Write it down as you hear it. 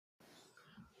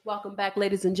Welcome back,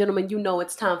 ladies and gentlemen. You know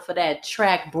it's time for that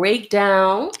track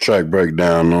breakdown. Track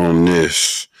breakdown on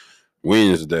this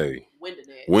Wednesday.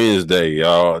 Wednesday,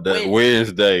 y'all. That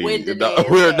Wednesday.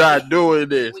 We're not doing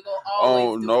this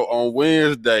on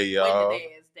Wednesday, y'all.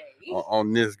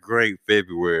 On this great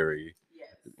February. Yes.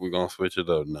 We're gonna switch it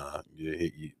up now. Yeah.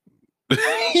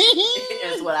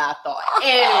 That's what I thought.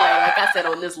 Anyway, like I said,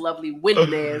 on this lovely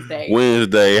Wednesday.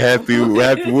 Happy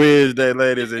Wednesday,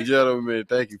 ladies and gentlemen.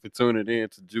 Thank you for tuning in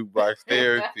to Jukebox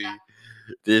Therapy.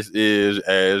 This is,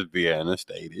 as Vienna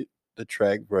stated, the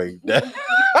track breakdown.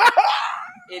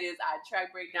 It is our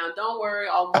track breakdown. Don't worry,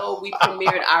 although we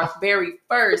premiered our very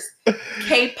first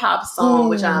K-pop song,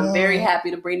 which I'm very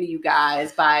happy to bring to you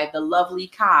guys, by the lovely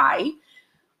Kai.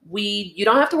 You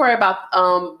don't have to worry about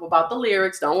the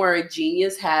lyrics. Don't worry.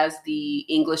 Genius has the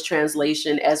English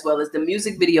translation, as well as the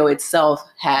music video itself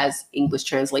has English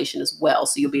translation as well.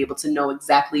 So you'll be able to know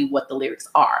exactly what the lyrics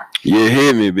are. You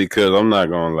hear me? Because I'm not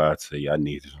gonna lie to you. I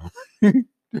needed them.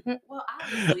 Well,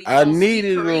 obviously, I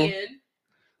needed them.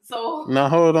 So now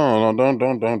hold on.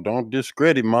 Don't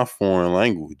discredit my foreign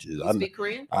languages. You speak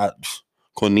Korean?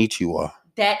 Konnichiwa.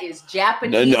 That is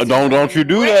Japanese. Don't you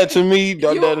do that to me. You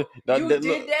did that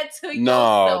to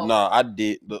yourself. No, I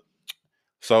did. Look.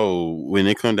 So when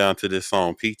it come down to this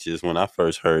song Peaches, when I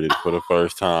first heard it for the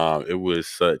first time, it was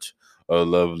such a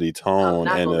lovely tone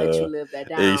and a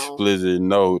explicit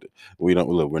note.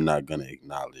 We're not gonna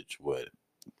acknowledge what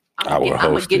I'm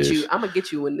gonna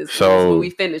get you in this when we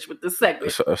finish with this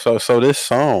segment. So this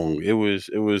song, it was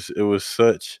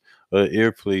such an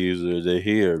ear pleaser to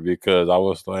hear, because I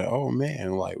was like, oh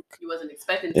man, like you wasn't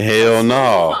expecting to. Hell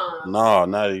no,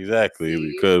 not exactly.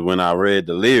 See? Because when I read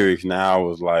the lyrics, now I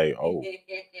was like, talking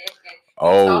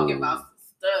about some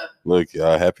stuff. Look,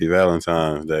 y'all, happy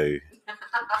Valentine's Day.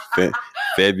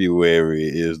 February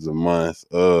is the month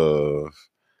of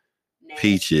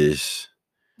peaches.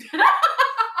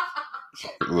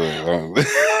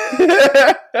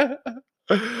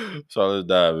 So let's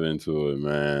dive into it,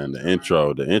 man. The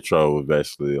intro was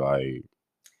basically like,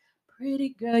 pretty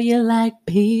girl, you like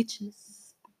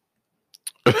peaches.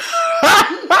 What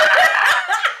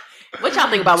y'all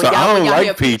think about when I don't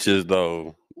like peaches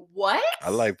though. What?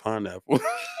 I like pineapple.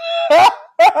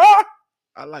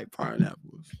 I like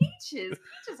pineapples. Peaches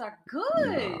are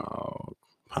good. No,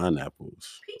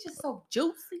 pineapples. Peaches so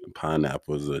juicy.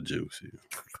 Pineapples are juicy.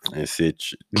 And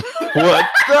citrus. What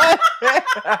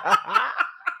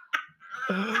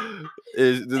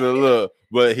the look?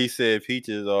 But he said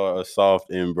peaches are a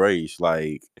soft embrace.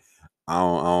 Like I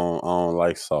don't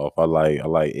like soft. I like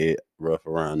it rough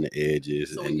around the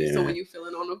edges. So when you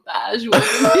feeling on the thighs, you want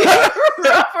them to be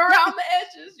rough around the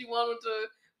edges. You want them to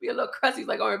be a little crusty.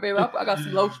 Like, all right, baby, I got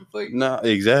some lotion for you. No,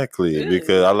 exactly.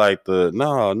 Because I like ain't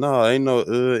no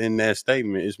in that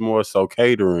statement. It's more so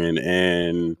catering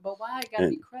and. But why it gotta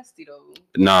be crusty though?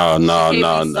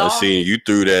 No. See, you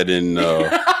threw that in.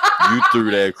 You threw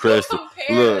that crusty.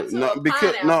 Look,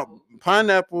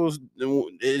 pineapples.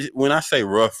 When I say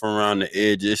rough around the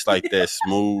edge, it's like that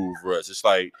smooth rush. It's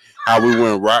like how we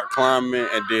went rock climbing,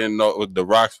 and then the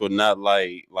rocks were not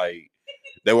like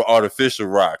they were artificial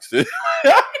rocks. You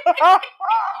can't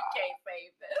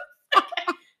save this.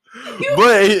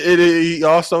 But he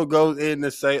also goes in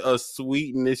to say a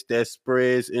sweetness that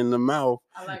spreads in the mouth.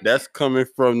 That's coming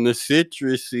from the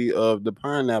citrusy of the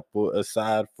pineapple,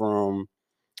 aside from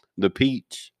the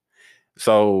peach.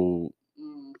 So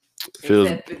feels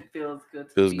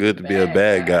good to be a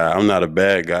bad guy. I'm not a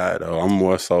bad guy though. I'm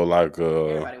more so like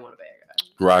everybody want a bad guy.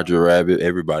 Roger Rabbit.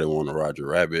 Everybody want a Roger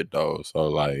Rabbit though. So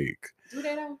like. Do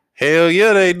they though? Hell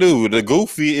yeah, they do. The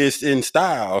goofy is in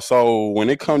style. So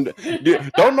when it comes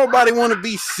to, don't nobody want to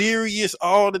be serious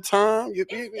all the time. You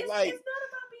feel me? It's not about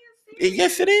being serious.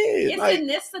 Yes, it is. It's in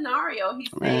this scenario.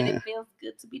 He's saying it feels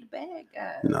good to be the bad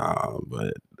guy. Nah,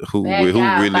 but who really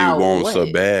wants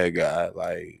a bad guy?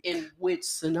 Like in which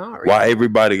scenario? Why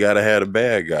everybody gotta have a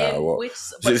bad guy? In what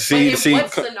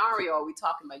scenario are we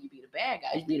talking about? You being a bad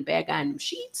guy? You being a bad guy in them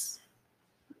sheets?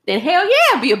 Then hell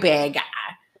yeah, be a bad guy.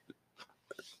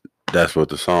 That's what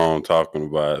the song talking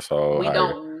about. So we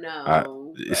don't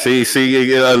know. See,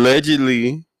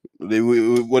 allegedly,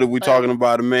 what are we talking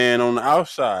about? A man on the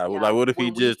outside? Yeah, like, what if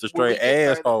he just a straight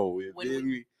asshole?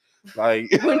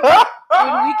 Like, when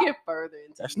we get further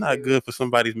into that's not lyrics, good for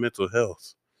somebody's mental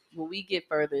health. When we get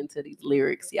further into these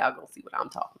lyrics, y'all gonna see what I'm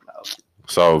talking about.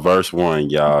 So, verse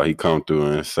 1, y'all, he come through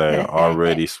and say,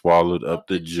 "Already swallowed up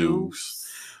the juice."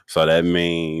 So that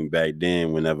mean back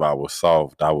then, whenever I was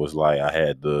soft, I was like, I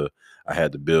had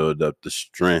to build up the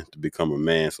strength to become a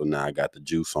man. So now I got the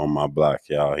juice on my block,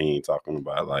 y'all. He ain't talking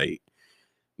about like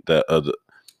the other.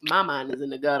 My mind is in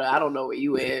the gutter. I don't know where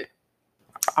you at.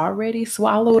 Already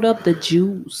swallowed up the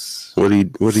juice. What he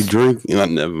drink?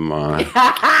 Never mind.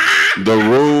 The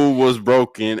rule was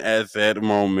broken at that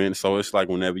moment. So it's like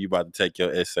whenever you about to take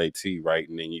your SAT, right?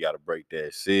 And then you got to break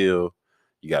that seal.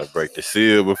 You got to break the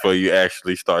seal before you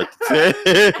actually start the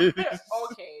test.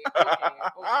 Okay.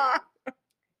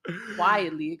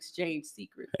 Quietly exchange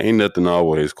secrets. Ain't nothing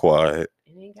always quiet.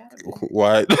 It ain't gotta be.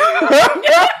 Why?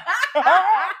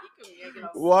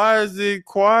 Why is it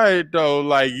quiet though?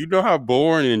 Like, you know how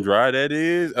boring and dry that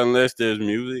is, unless there's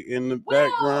music in the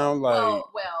background. Like,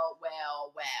 well.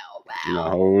 No,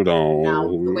 hold on. Now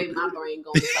the way my brain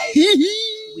goes, like,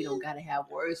 we don't gotta have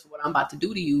words for what I'm about to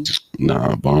do to you.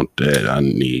 Nah, about that. I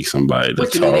need somebody to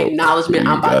talk. You need acknowledgement.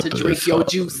 I'm about to drink your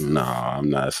juice. Nah, I'm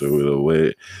not so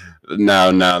with. Now,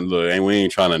 look, and we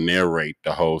ain't trying to narrate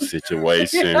the whole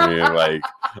situation. Like,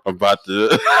 about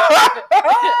to.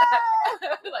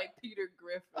 Like Peter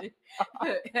Griffin,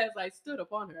 as I stood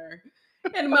upon her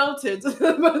and melted.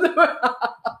 No.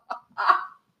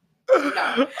 You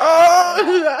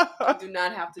do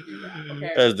not have to do that.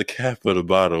 Okay. As the cap of the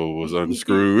bottle was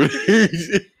unscrewed,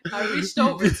 I reached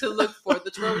over to look for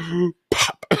the Trojan.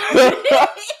 Pop.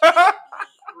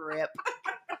 Rip.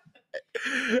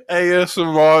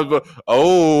 ASMR, but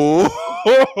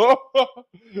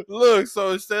look. So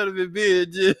instead of it being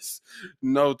just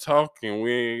no talking,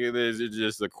 there's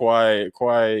just a quiet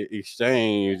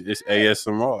exchange. It's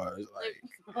ASMR. It's like.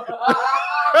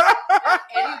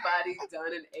 Anybody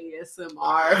done an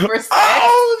ASMR for sex?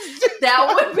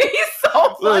 That would be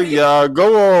so funny. Look, y'all,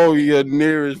 go on your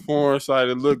nearest porn site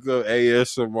and look up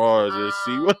ASMRs and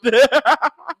see what you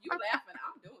laughing.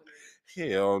 I'm doing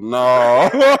it. Hell no.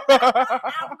 I'm going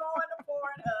to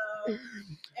Pornhub.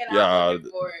 And I'm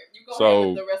looking for it. You go ahead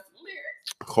with the rest of the lyrics.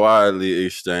 Quietly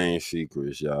exchange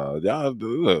secrets, y'all. Y'all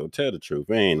look, tell the truth.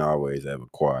 It ain't always ever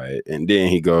quiet. And then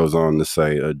he goes on to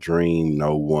say, a dream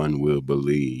no one will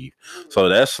believe. So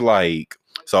that's like,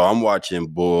 so I'm watching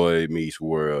Boy Meets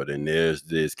World, and there's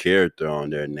this character on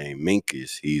there named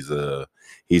Minkus. He's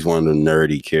one of the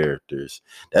nerdy characters.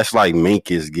 That's like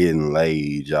Minkus getting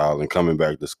laid, y'all, and coming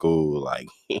back to school. Like,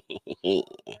 they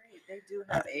do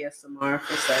have ASMR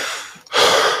for sex.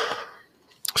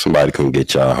 Somebody come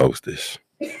get y'all hostess.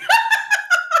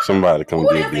 Somebody come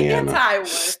get Deanna.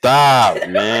 Stop,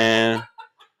 man.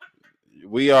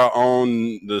 We are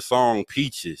on the song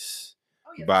Peaches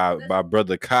by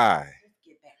Brother Kai.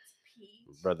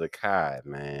 Brother Kai,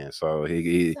 man. So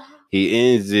he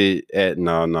ends it at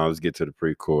no. Let's get to the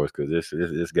pre-chorus because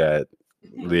this got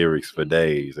lyrics for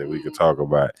days that we could talk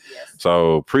about. Yes.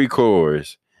 So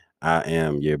pre-chorus. I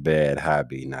am your bad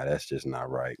hobby. Now that's just not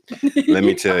right. Let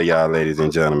me tell y'all, ladies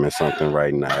and gentlemen, something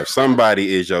right now. If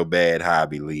somebody is your bad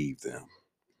hobby, leave them.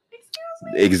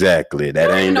 Excuse me? Exactly. That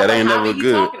ain't never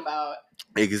good.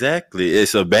 Exactly.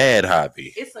 It's a bad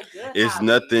hobby. It's a good. It's hobby.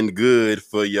 Nothing good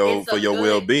for your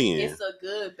well-being. It's a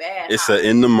good bad. It's a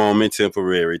in the moment,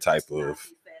 temporary type of.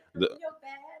 Your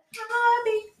bad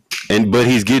hobby. But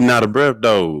he's getting out of breath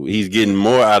though. He's getting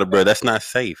more out of breath. That's not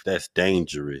safe. That's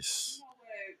dangerous.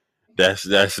 That's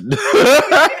it's because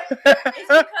he's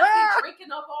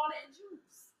drinking up all that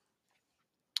juice,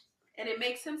 and it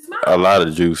makes him smile. A lot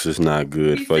of juice is not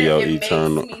good for your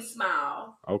eternal. It makes me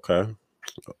smile. Okay.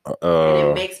 And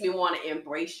it makes me want to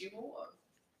embrace you more.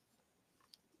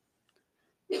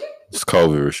 It's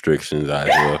COVID restrictions out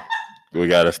here. We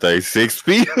gotta stay 6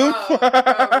 feet. Remember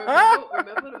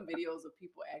them videos of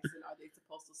people asking, are they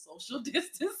supposed to social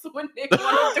distance when they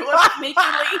want to do a sneaky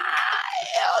link?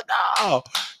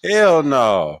 Hell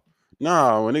no.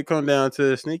 No, when it comes down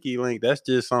to a sneaky link, that's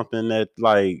just something that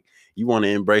like you want to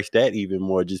embrace that even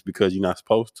more just because you're not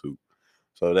supposed to.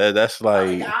 So that's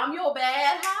like I'm your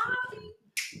bad hobby.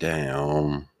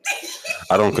 Damn.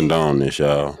 I don't condone this,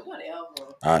 y'all.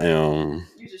 Whatever. I am.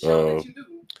 You just show that you do.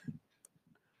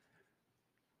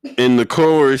 In the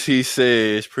chorus, he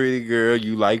says, pretty girl,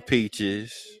 you like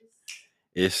peaches.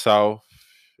 It's soft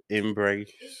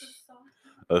embrace.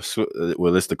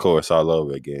 Well, it's the chorus all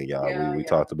over again, y'all. Yeah, we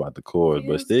talked about the chorus,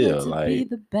 but still, like, be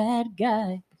the bad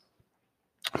guy.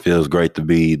 Feels great to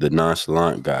be the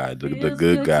nonchalant guy, the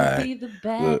good guy. To be the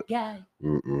bad guy.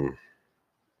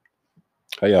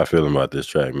 How y'all feeling about this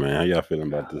track, man? How y'all feeling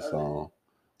about this song?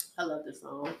 I love this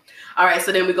song. All right,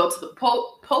 so then we go to the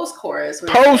post-chorus.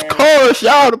 Post-chorus,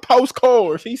 y'all, the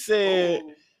post-chorus. He said,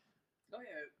 go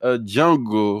ahead. A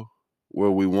jungle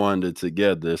where we wander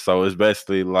together. So it's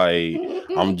basically like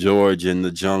I'm George in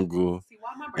the jungle. See,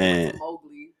 why my brain was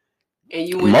Mowgli? And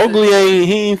you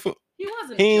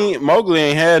Mowgli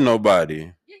ain't had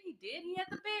nobody. Yeah, he did. He had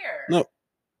the bear. No.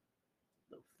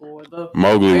 for the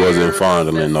Mowgli wasn't bare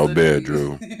fondling no bear,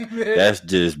 necessities. Drew. That's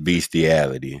just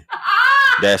bestiality.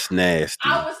 That's nasty.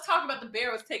 I was talking about the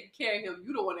bear was taking care of him.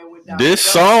 You the one that went down. This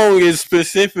song is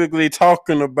specifically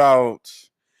talking about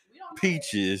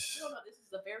peaches. We don't know. This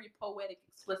is a very poetic,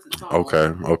 explicit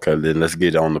song. Okay. Then let's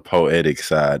get on the poetic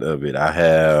side of it. I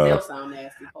have. Still sound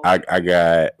nasty. I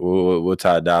got what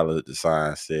Ty Dolla the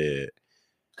sign said.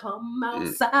 Come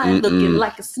outside looking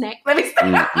like a snack. Let me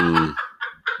stop.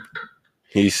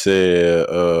 He said,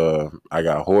 I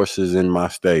got horses in my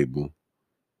stable.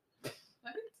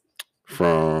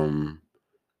 From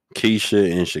Keisha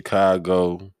in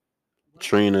Chicago,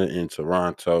 Trina in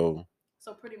Toronto.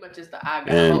 So pretty much it's the I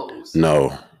got hoes.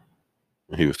 No.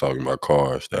 He was talking about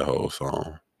cars that whole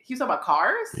song. He was talking about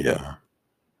cars? Yeah.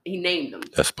 He named them.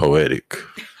 That's poetic.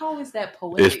 How is that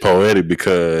poetic? It's poetic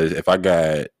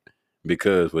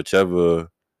because whichever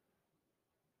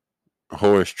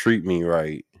horse treat me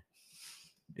right,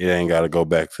 it ain't got to go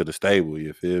back to the stable.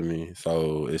 You feel me?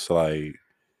 So it's like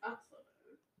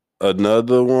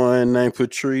another one named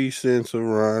Patrice in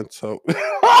Toronto. That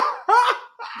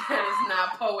is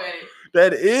not poetic.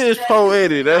 That is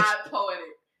poetic. That's not poetic.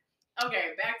 Okay,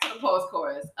 back to the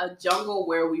post-chorus. A jungle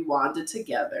where we wandered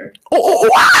together.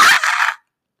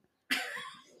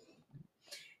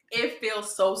 It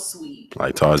feels so sweet.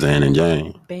 Like Tarzan and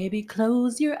Jane. Baby,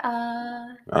 close your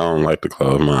eyes. I don't like to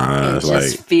close my eyes. And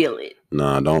just feel it.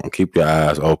 No, don't keep your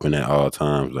eyes open at all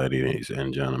times, ladies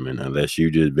and gentlemen. Unless you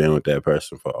just been with that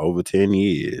person for over 10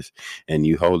 years and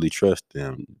you wholly trust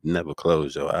them, never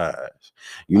close your eyes.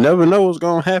 You never know what's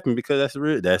gonna happen because that's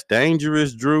real. That's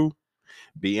dangerous, Drew.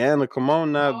 Bianna, come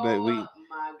on now, oh we. My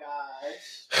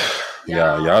gosh.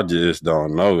 Y'all just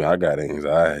don't know. I got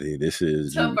anxiety. This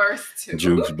is verse 2.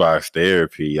 Juice box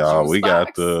therapy, y'all. Juice we box.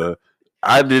 got the.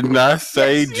 I did not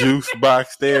say juice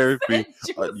box therapy.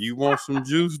 You want some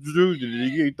juice, Drew? Did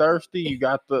you get thirsty? You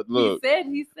got the look. He said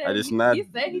he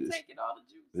taking all the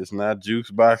juice. It's not juice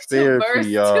box therapy,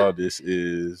 y'all. This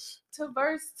is to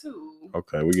verse 2.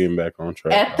 Okay, we're getting back on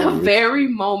track. At the very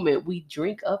moment we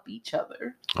drink up each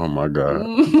other. Oh my God.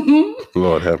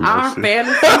 Lord have mercy. Our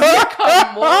fantasies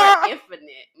become more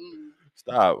infinite.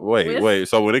 Stop. Wait.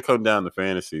 So when it comes down to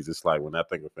fantasies, it's like when I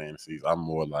think of fantasies, I'm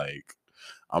more like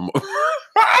I'm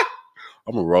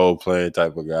a role playing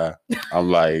type of guy. I'm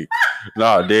like,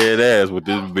 dead ass with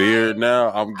this beard now.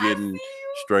 I'm getting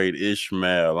straight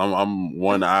Ishmael. I'm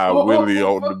one eye Willie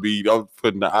on the beat. I'm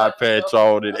putting the eye patch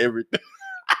on and everything.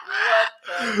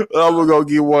 I'm gonna go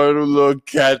get one of them little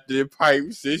Captain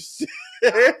Pipes and shit.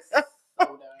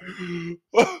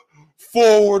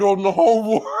 Forward on the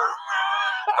homework.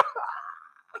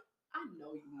 I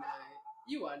know you're not.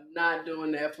 You are not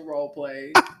doing that for role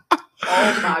play.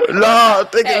 Oh my God. No,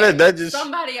 thinking that just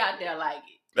somebody out there like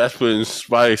it. That's putting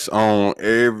spice on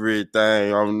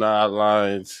everything. I'm not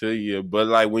lying to you. But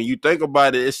like when you think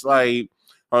about it, it's like,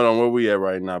 hold on, where we at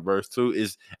right now? Verse 2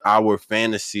 is our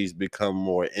fantasies become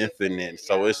more infinite.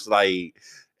 So it's like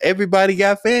everybody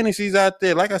got fantasies out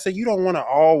there. Like I said, you don't want to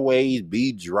always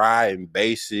be dry and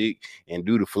basic and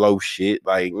do the flow shit.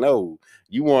 Like, no,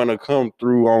 you want to come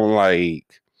through on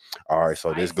like, all right,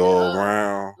 so this go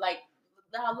around. Like,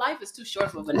 life is too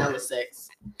short for vanilla sex.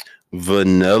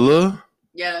 Vanilla?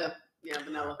 Yeah,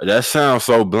 vanilla. That sounds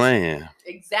so bland.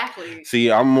 Exactly.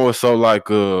 See, I'm more so like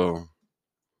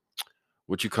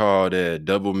what you call that,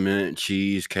 double mint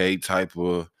cheesecake type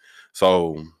of.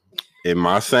 So, in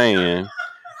my saying,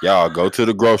 y'all go to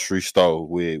the grocery store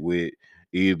with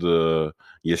either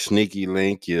your sneaky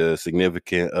link, your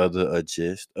significant other, or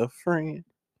just a friend,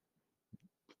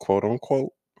 quote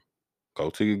unquote. Go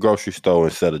to your grocery store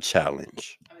and set a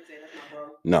challenge.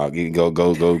 No,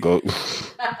 go.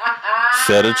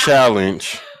 Set a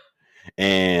challenge,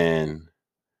 and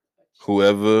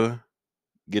whoever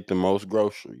get the most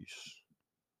groceries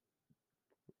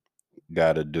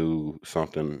gotta do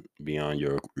something beyond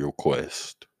your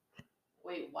quest.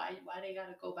 Wait, why they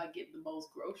gotta go by getting the most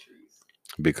groceries?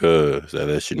 Because that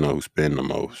lets you know who spend the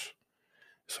most.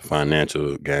 It's a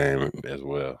financial game as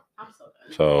well. I'm so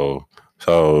done.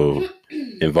 So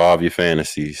involve your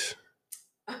fantasies.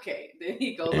 Okay, then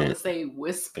he goes on to say,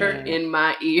 whisper in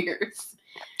my ears.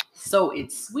 So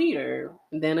it's sweeter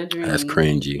than a dream. That's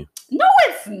cringy. No,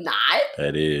 it's not.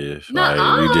 That is. Nuh-uh.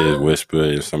 Like you just whisper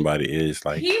in somebody is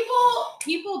like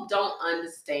people don't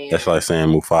understand. That's like saying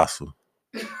Mufasa.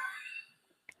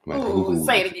 Like, ooh,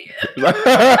 say it again.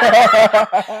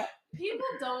 People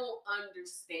don't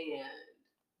understand.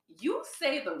 You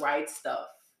say the right stuff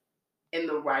in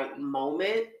the right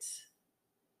moment.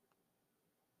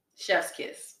 Chef's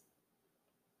kiss.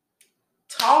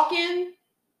 Talking.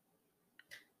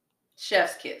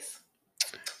 Chef's kiss.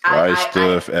 Right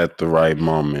stuff at the right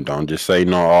moment. Don't just say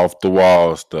no off the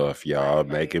wall stuff, y'all. Right.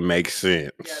 Make it make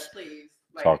sense. Yeah, please.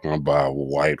 Like, talking about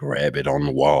White Rabbit on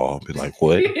the wall. Be like,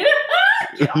 what? Get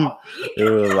off me. It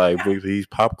was like these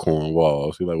popcorn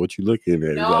walls. He's like, what you looking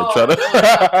at? No, like, try to...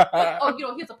 no.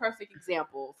 Oh, here's a perfect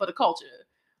example for the culture.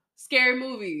 Scary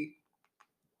Movie.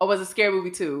 Or was it Scary Movie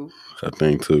 2? I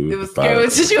think 2. It was Scary Movie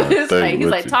 2. She was like, he's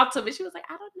like, talk to me. She was like,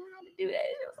 I don't know how to do that.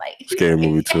 It was like Scary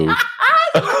Movie 2.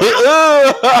 It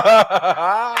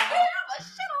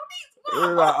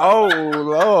was like, oh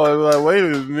Lord, like, wait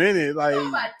a minute, like too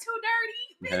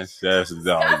dirty. That's that's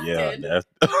yeah, that's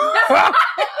not what I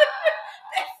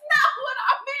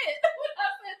meant when I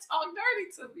said talk dirty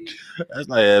to me. That's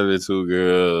like having 2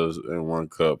 girls in 1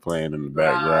 cup playing in the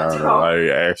background and like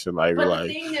action like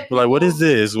what is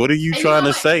this? What are you trying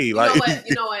to say? You like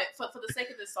know what? For the sake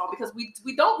of this song, because we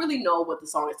don't really know what the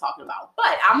song is talking about,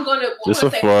 but I'm gonna it's a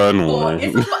fun one.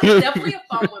 It's definitely a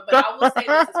fun one, but I will say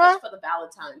this is for the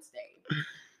Valentine's Day.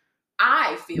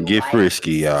 I feel get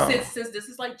frisky, y'all. Since this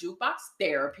is like jukebox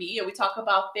therapy, and we talk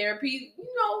about therapy,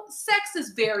 sex is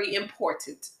very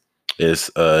important. It's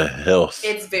a health.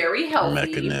 It's very healthy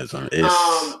mechanism.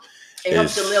 It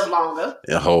helps you live longer.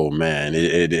 Oh man,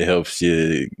 it helps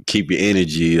you keep your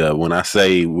energy up. When I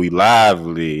say we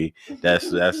lively,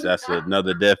 that's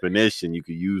another definition. You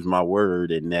could use my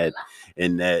word in that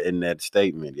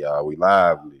statement, y'all. We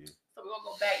lively. So we're gonna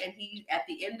go back, and he at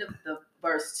the end of the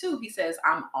verse 2, he says,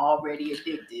 "I'm already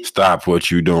addicted." Stop what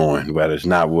you're doing, but it's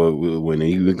not what when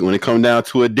it comes down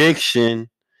to addiction.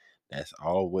 That's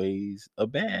always a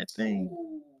bad thing.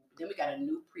 Ooh, then we got a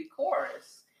new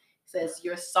pre-chorus. It says,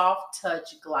 "Your soft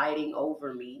touch gliding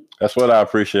over me." That's what I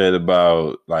appreciate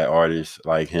about like artists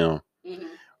like him.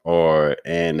 Mm-hmm.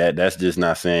 And that's just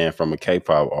not saying from a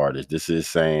K-pop artist. This is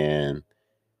saying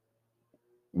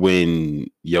when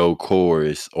your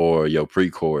chorus or your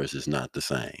pre-chorus is not the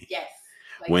same. Yes.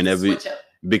 Like whenever switch up.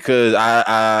 Because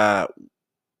I'm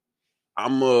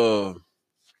a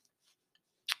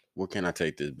what can I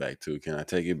take this back to? Can I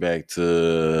take it back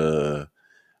to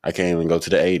I can't even go to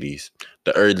the 80s.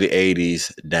 The early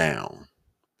 80s down.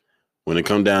 When it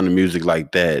come down to music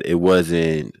like that, it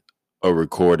wasn't a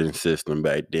recording system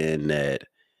back then that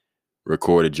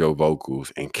recorded your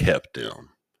vocals and kept them.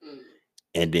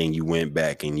 And then you went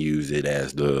back and used it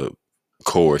as the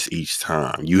chorus each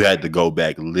time. You had to go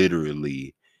back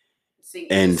literally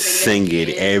and sing it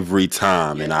every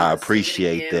time. And I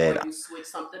appreciate that. You switch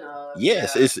something up.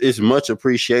 Yes, yeah. It's much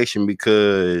appreciation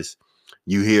because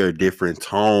you hear a different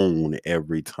tone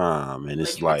every time. And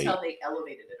it's like they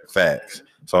elevated it. Facts.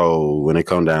 So when it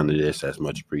comes down to this, that's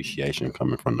much appreciation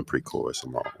coming from the pre-chorus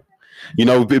alone.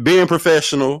 Being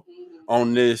professional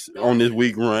on this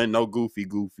week run, no goofy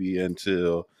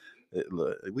until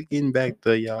look, we getting back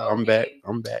there, y'all. Okay.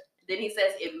 I'm back. Then he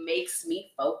says it makes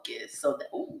me focus so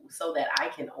that I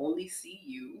can only see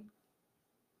you.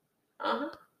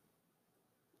 God,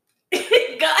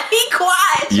 he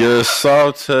quiet. Your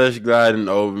soft touch gliding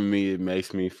over me, it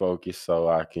makes me focus so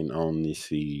I can only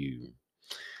see you.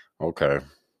 Okay.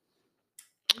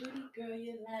 Girl,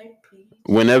 you like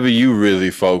whenever you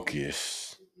really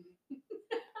focus,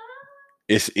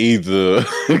 it's either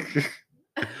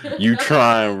you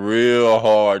trying real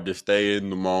hard to stay in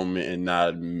the moment and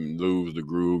not lose the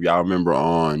groove. Y'all remember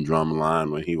on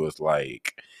Drumline when he was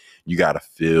like, you got to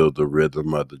feel the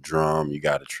rhythm of the drum. You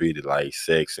got to treat it like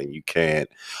sex, and you can't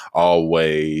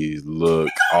always look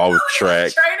off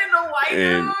track. Training the white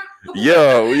and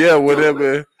yeah,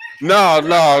 whatever. No,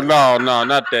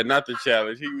 not that. Not the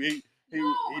challenge. He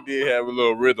did have a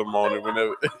little rhythm on it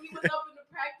whenever. He was up in the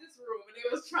practice room and they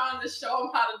was trying to show him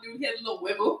how to do. He had a little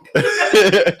wiggle.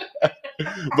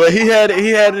 But he had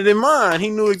it in mind. He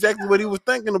knew exactly what he was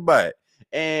thinking about.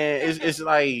 And it's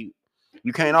like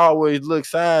you can't always look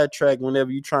sidetracked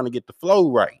whenever you're trying to get the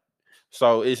flow right.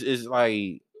 So it's like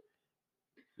you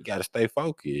gotta stay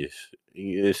focused.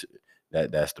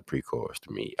 That's the pre-chorus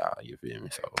to me, y'all. You feel me?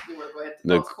 So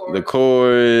the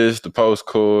chorus, the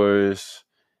post-chorus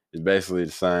is basically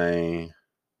the same.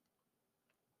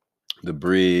 The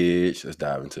bridge. Let's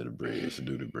dive into the bridge. Let's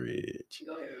do the bridge.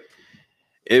 Go ahead.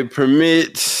 It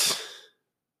permits.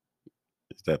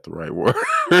 Is that the right word?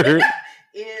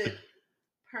 It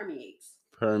permeates.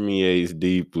 Permeates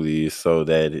deeply so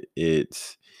that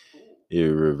it's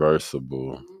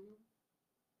irreversible.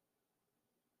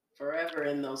 Forever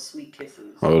in those sweet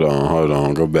kisses. Hold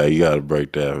on. Go back. You gotta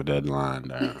break that line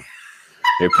down.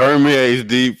 It permeates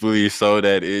deeply so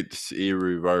that it's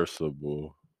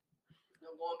irreversible. No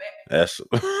going back. That's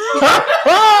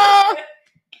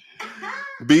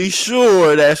Be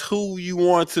sure that's who you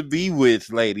want to be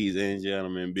with, ladies and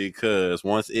gentlemen, because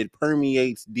once it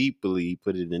permeates deeply,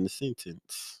 put it in a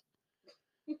sentence.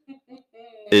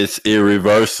 It's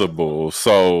irreversible.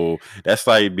 So that's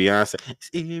like Beyonce. It's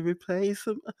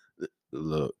irreplaceable.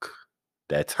 Look,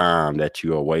 that time that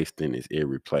you are wasting is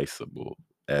irreplaceable,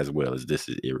 as well as this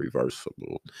is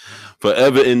irreversible.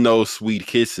 Forever in those sweet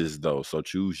kisses, though. So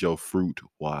choose your fruit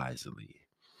wisely.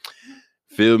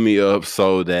 Fill me up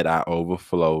so that I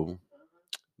overflow.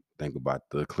 Think about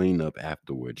the cleanup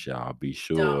afterwards, y'all. Be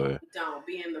sure. Don't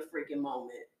be in the freaking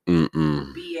moment.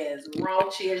 Mm-mm. Be as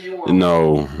raunchy as you want.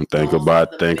 No, think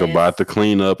about the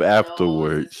cleanup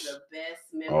afterwards. The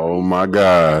best oh my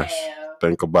gosh!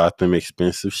 Think about them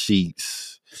expensive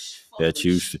sheets that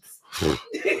you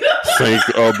think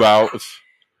about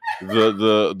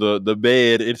the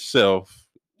bed itself.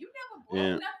 You never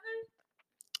broke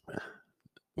nothing.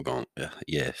 We're going.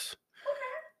 Yes.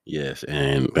 Yes,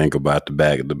 and think about the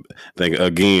back. Think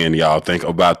again, y'all. Think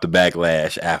about the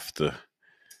backlash after.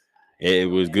 It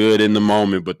was good in the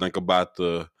moment, but think about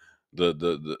the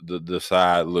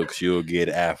side looks you'll get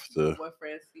after. What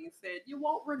Francine said, you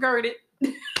won't regret it.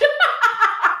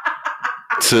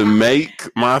 To make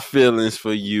my feelings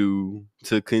for you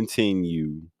to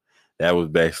continue. That was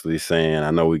basically saying,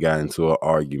 I know we got into an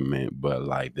argument, but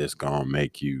like this gonna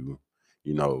make you,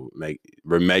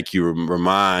 make you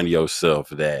remind yourself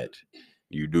that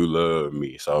you do love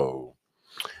me. So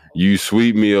you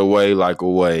sweep me away like a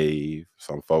wave.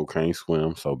 Some folk can't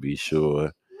swim, so be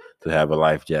sure to have a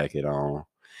life jacket on.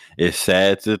 It's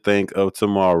sad to think of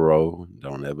tomorrow.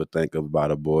 Don't ever think about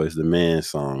a Boys the Man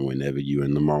song whenever you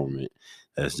in the moment.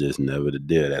 That's just never the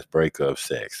deal. That's breakup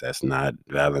sex. That's not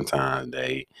Valentine's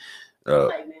Day.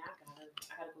 Like, man, I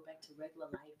gotta go back to regular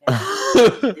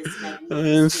life.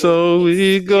 And so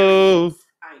we go.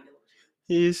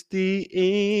 It's the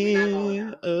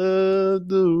end of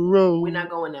the road. We're not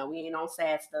going now. We ain't on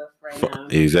sad stuff right now.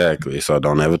 Exactly. So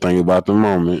don't ever think about the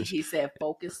moments. He said,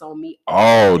 focus on me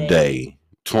all day.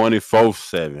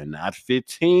 24/7, not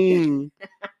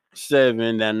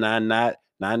 15/7, not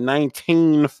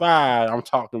 19/5. I'm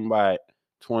talking about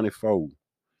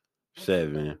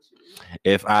 24/7.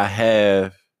 If I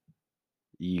have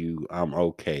you, I'm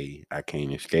okay. I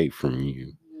can't escape from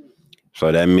you. So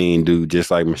that means, dude,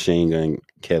 just like Machine Gun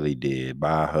Kelly did,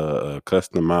 buy her a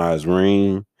customized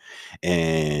ring,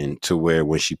 and to where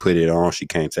when she put it on, she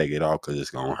can't take it off because it's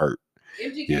gonna hurt.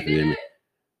 MGK did it?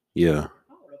 Yeah. I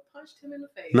would have punched him in the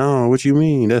face. No, what you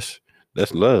mean? That's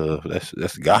love.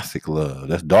 That's gothic love.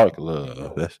 That's dark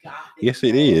love. That's yes,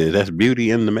 it is. That's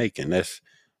beauty in the making. That's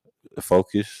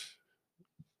focus.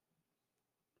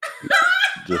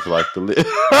 Just like the lip.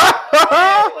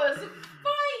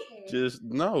 Just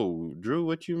no, Drew.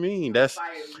 What you mean? That's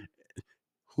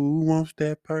who wants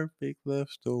that perfect love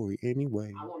story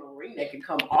anyway. I want a ring that can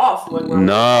come off.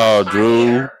 No,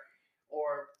 Drew.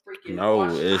 Or freaking no,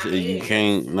 you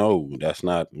can't. No, that's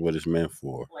not what it's meant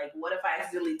for. Like, what if I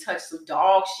accidentally touch some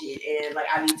dog shit and like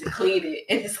I need to clean it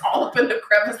and it's all up in the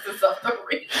crevices of the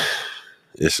ring?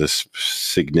 It's a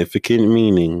significant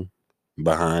meaning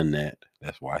behind that.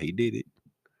 That's why he did it.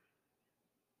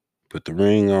 Put the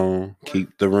ring on.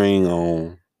 Keep the ring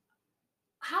on.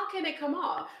 How can it come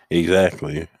off?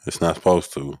 Exactly. It's not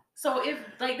supposed to. So if,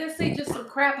 like, let's say just some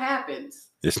crap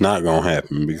happens. It's not going to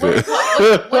happen because... What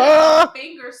if her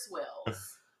finger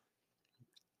swells?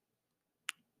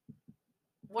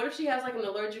 What if she has, like, an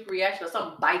allergic reaction or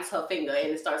something bites her finger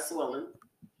and it starts swelling?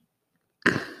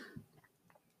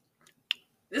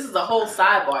 This is a whole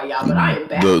sidebar, y'all, but I am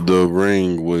back. The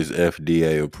ring was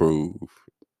FDA approved.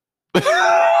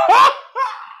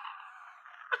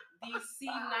 These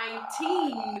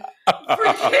C-19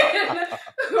 freaking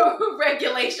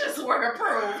regulations were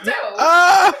approved too.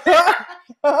 No,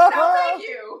 thank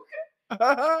you. No,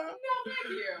 thank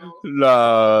you.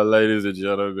 Nah, ladies and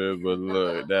gentlemen, but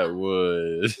look, that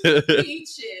was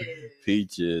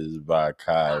Peaches by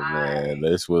Kai, man.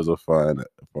 This was a fun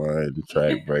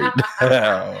track breakdown.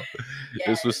 Yes.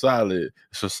 This was solid.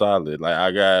 Like,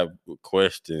 I got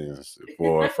questions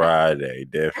for Friday,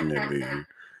 definitely.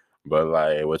 But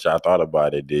like, what y'all thought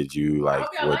about it? Did you like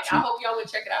I hope y'all would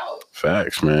check it out.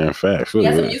 Facts, man. Facts. He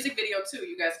has a music video too.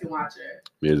 You guys can watch it.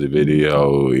 Music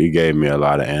video. He gave me a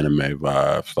lot of anime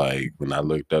vibes. Like when I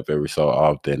looked up every so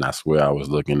often, I swear I was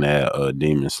looking at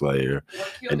Demon Slayer.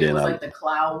 What killed me was like the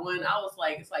cloud one. I was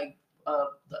like, it's like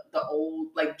the old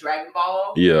like Dragon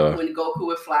Ball. Yeah. When Goku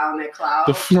would fly on that cloud.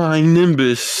 The flying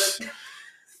Nimbus.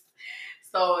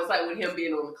 So it's like with him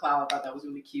being on the cloud, I thought that was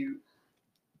really cute.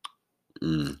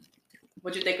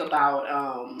 What you think about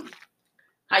how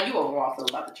you overall feel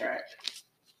about the track?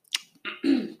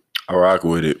 I rock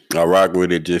with it. I rock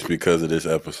with it just because of this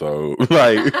episode.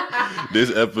 Like,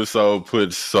 this episode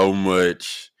puts so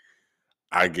much,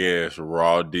 I guess,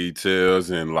 raw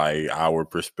details and like our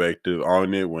perspective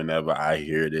on it. Whenever I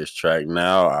hear this track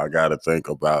now, I gotta think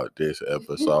about this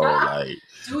episode. Like,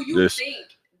 do you think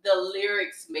the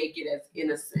lyrics make it as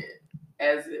innocent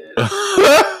as it appears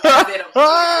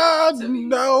to me?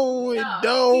 No, it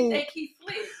don't. You think he's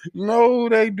slick? No,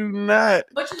 they do not.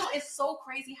 But you know, it's so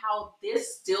crazy how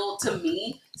this still, to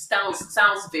me,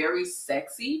 sounds very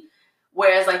sexy.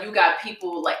 Whereas, like, you got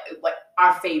people like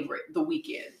our favorite, The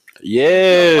Weeknd.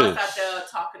 Yeah. You know, out there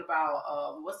talking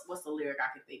about what's the lyric I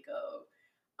can think of?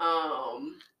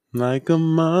 Like a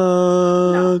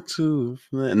moth to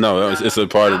no, it's a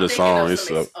part of the song. It's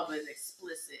of an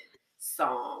explicit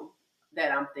song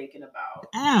that I'm thinking about.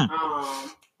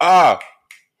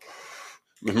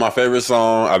 It's my favorite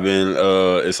song.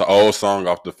 It's an old song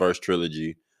off the first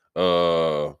trilogy.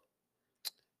 Damn.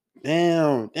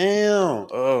 Okay.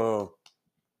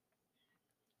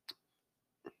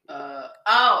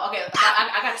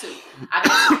 I got two. So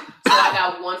I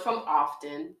got one from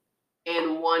Often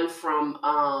and one from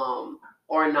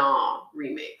Or Nah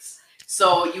remix.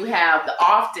 So you have the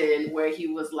Often where he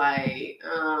was like,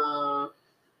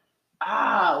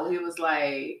 he was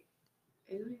like,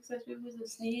 it was a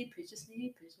sneak picture.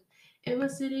 In my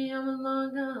city, I'm a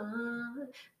long gone.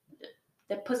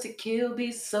 That pussy kill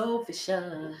be so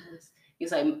vicious.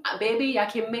 He's like, baby, I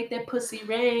can make that pussy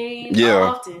rain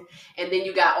often. And then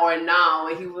you got Or Now,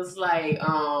 and he was like,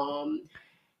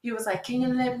 can you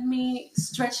let me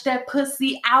stretch that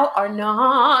pussy out or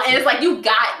not? And it's like, you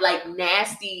got like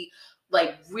nasty,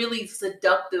 like really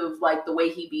seductive, like the way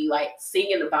he be like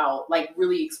singing about, like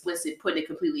really explicit, putting it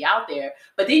completely out there.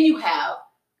 But then you have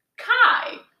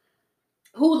Kai,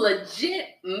 who legit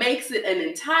makes it an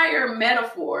entire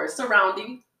metaphor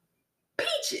surrounding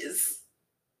peaches.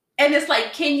 And it's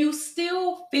like, can you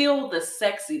still feel the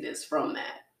sexiness from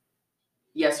that?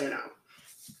 Yes or no?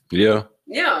 Yeah.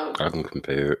 Yeah. I can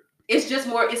compare it. It's just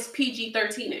more, it's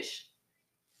PG-13-ish.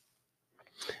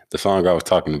 The song I was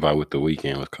talking about with The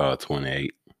Weeknd was called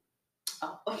 28.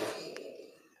 Oh.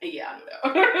 Yeah,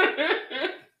 I know.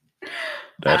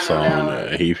 That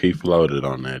song, he floated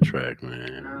on that track,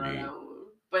 man.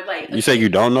 But like, you say you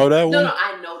don't know that one? No,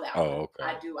 I know that one. Oh, okay.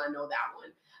 I know that one.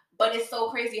 But it's so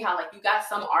crazy how like you got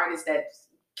some artists that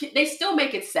they still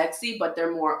make it sexy, but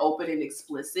they're more open and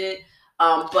explicit.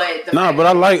 But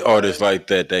I like artists like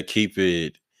that keep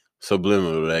it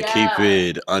subliminal, that keep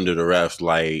it under the wraps.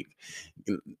 Like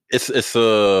it's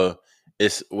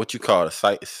what you call it,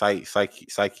 psycho. Psychosis.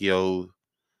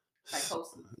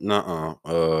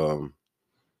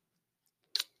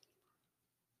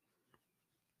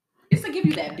 It's to give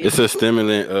you that. It's a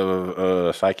stimulant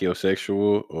of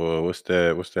psychosexual, or what's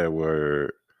that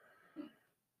word?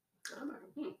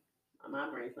 My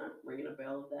brain's not ringing a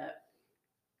bell with that.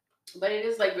 But it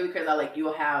is like really crazy. Like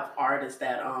you'll have artists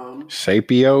that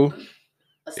sapio.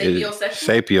 A sapiosexual.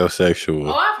 Sapiosexual.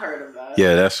 Oh, I've heard of that.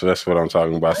 Yeah, that's what I'm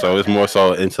talking about. So it's more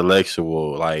so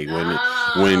intellectual. Like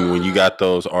when you got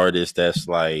those artists that's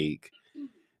like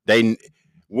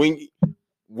when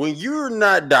you're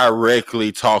not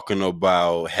directly talking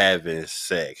about having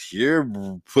sex, you're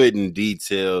putting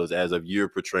details as if you're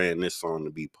portraying this song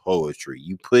to be poetry.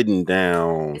 You putting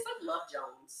down. It's like Love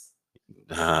Jones.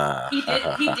 He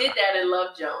did that in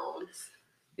Love Jones.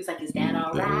 He's like, is that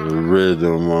all right?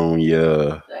 Rhythm on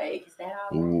ya. Like, is that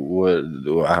all right? What?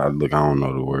 I don't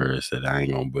know the words. That I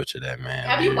ain't gonna butcher that, man.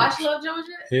 Have you watched Love Jones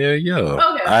yet? Hell yeah.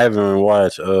 Okay. I haven't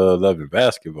watched Love and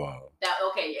Basketball.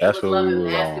 That's it was Love and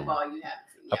Basketball you haven't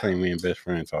seen. I think me and best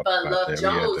friend talked about that. But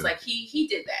Love Jones, like he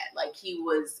did that. Like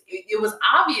it was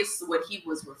obvious what he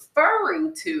was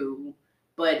referring to,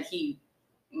 but he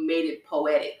made it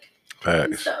poetic.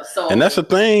 And stuff. And that's the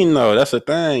thing, though. That's the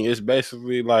thing. It's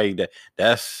basically like that.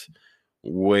 That's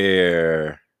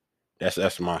where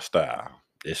that's my style.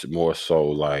 It's more so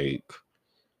like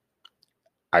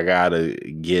I gotta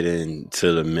get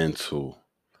into the mental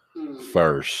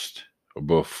first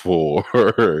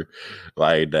before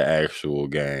like the actual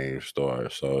game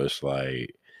starts. So it's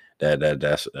like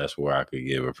that's where I could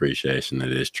give appreciation to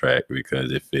this track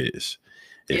because it fits.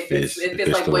 It fits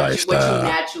like what you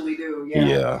naturally do,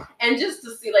 yeah. And just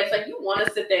to see, like you want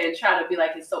to sit there and try to be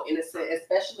like, it's so innocent,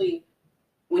 especially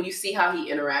when you see how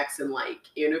he interacts in like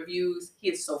interviews. He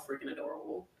is so freaking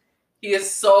adorable. He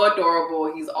is so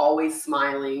adorable. He's always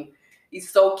smiling. He's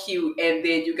so cute. And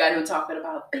then you got him talking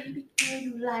about, baby, do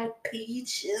you like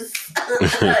peaches?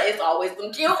 It's always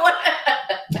some cute one.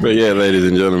 But yeah, ladies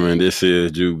and gentlemen, this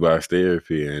is Jukebox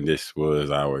Therapy, and this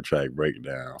was our track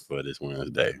breakdown for this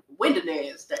Wednesday. Wednesday.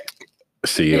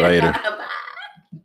 See you later. Bye.